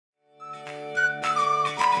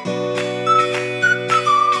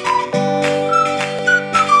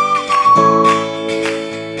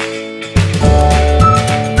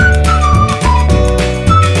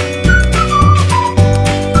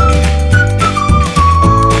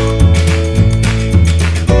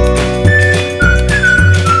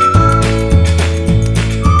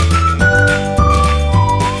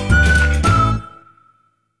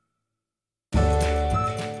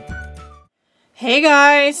Hey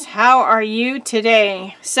guys, how are you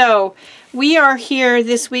today? So we are here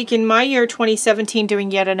this week in my year 2017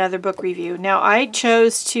 doing yet another book review. Now I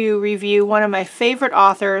chose to review one of my favorite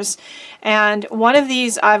authors, and one of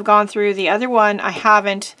these I've gone through, the other one I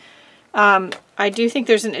haven't. I do think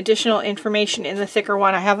there's an additional information in the thicker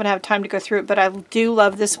one. I haven't had time to go through it, but I do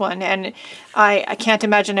love this one, and I can't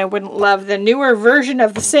imagine I wouldn't love the newer version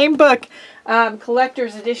of the same book,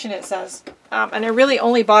 collector's edition it says. And I really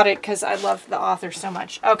only bought it because I love the author so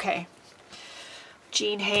much. Okay,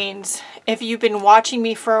 Jean Haines. If you've been watching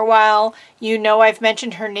me for a while, you know I've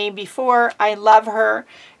mentioned her name before. I love her.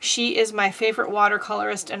 She is my favorite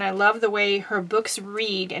watercolorist, and I love the way her books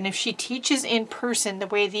read. And if she teaches in person the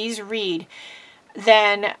way these read,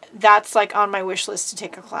 then that's like on my wish list to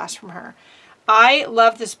take a class from her. I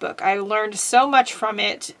love this book. I learned so much from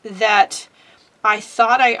it that I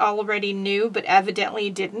thought I already knew, but evidently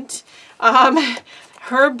didn't.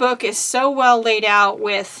 Her book is so well laid out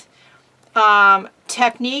with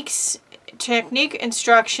technique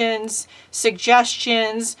instructions,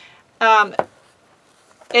 suggestions.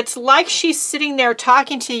 It's like she's sitting there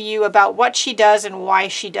talking to you about what she does and why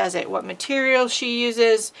she does it, what materials she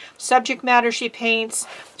uses, subject matter she paints.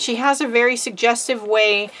 She has a very suggestive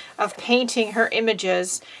way of painting her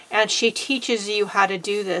images, and she teaches you how to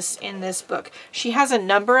do this in this book. She has a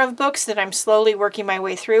number of books that I'm slowly working my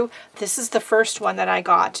way through. This is the first one that I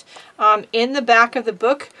got. In the back of the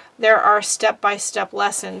book, there are step-by-step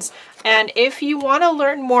lessons. And if you want to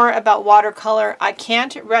learn more about watercolor, I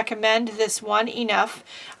can't recommend this one enough.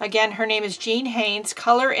 Again, her name is Jean Haines,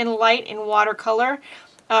 Color in Light in Watercolor.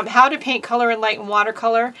 How to Paint Color in Light in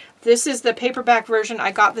Watercolor. This is the paperback version.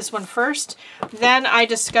 I got this one first. Then I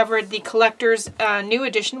discovered the collector's new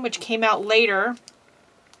edition, which came out later,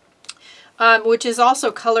 which is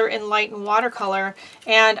also Color in Light and Watercolor.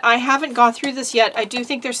 And I haven't gone through this yet. I do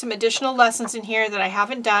think there's some additional lessons in here that I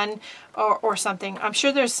haven't done or something. I'm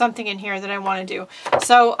sure there's something in here that I want to do.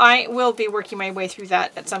 So I will be working my way through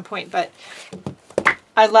that at some point. But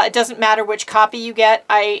it doesn't matter which copy you get.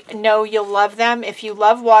 I know you'll love them. If you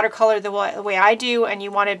love watercolor the way I do and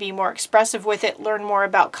you want to be more expressive with it, learn more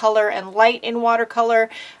about color and light in watercolor,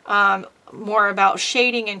 more about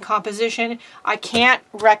shading and composition, I can't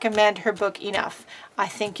recommend her book enough. I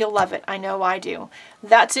think you'll love it. I know I do.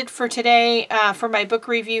 That's it for today for my book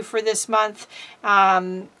review for this month.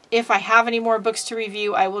 If I have any more books to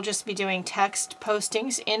review, I will just be doing text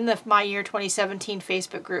postings in the My Year 2017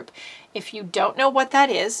 Facebook group. If you don't know what that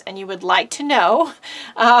is and you would like to know,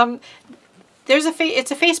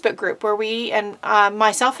 it's a Facebook group where we and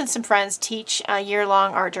myself and some friends teach a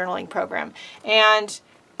year-long art journaling program. And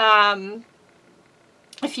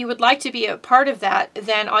if you would like to be a part of that,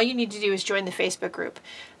 then all you need to do is join the Facebook group.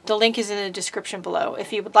 The link is in the description below.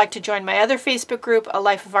 If you would like to join my other Facebook group, A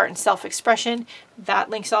Life of Art and Self-Expression, that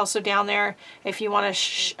link's also down there. If you want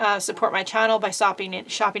to support my channel by shopping in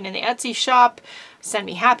the Etsy shop, send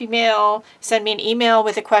me Happy Mail, send me an email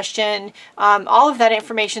with a question. All of that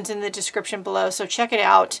information's in the description below, so check it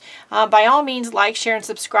out. By all means, like, share, and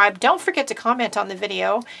subscribe. Don't forget to comment on the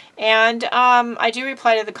video. And I do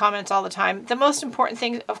reply to the comments all the time. The most important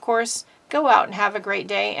thing, of course, go out and have a great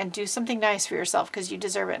day and do something nice for yourself because you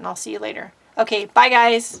deserve it, and I'll see you later. Okay, bye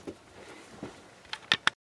guys.